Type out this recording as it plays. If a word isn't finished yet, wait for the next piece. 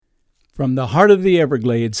From the heart of the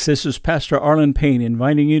Everglades, this is Pastor Arlen Payne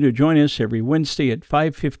inviting you to join us every Wednesday at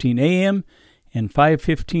 5:15 a.m. and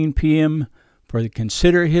 5:15 p.m. for the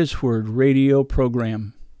Consider His Word radio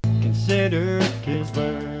program. Consider His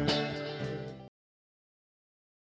Word.